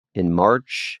in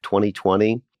March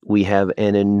 2020, we have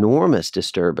an enormous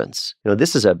disturbance.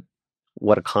 This is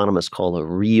what economists call a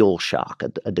real shock,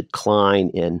 a decline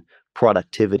in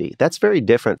productivity. That's very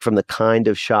different from the kind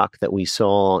of shock that we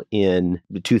saw in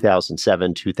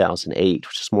 2007, 2008,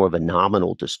 which is more of a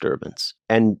nominal disturbance.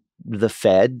 And the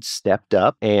Fed stepped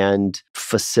up and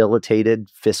facilitated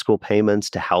fiscal payments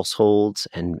to households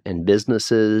and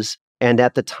businesses. And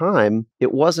at the time,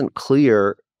 it wasn't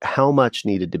clear how much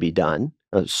needed to be done.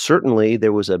 Certainly,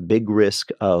 there was a big risk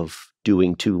of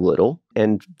doing too little.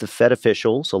 And the Fed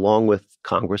officials, along with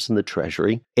Congress and the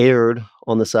Treasury, erred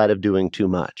on the side of doing too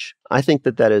much. I think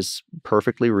that is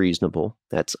perfectly reasonable.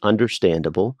 That's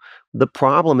understandable. The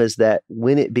problem is that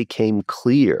when it became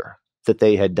clear that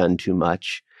they had done too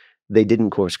much, they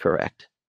didn't course correct.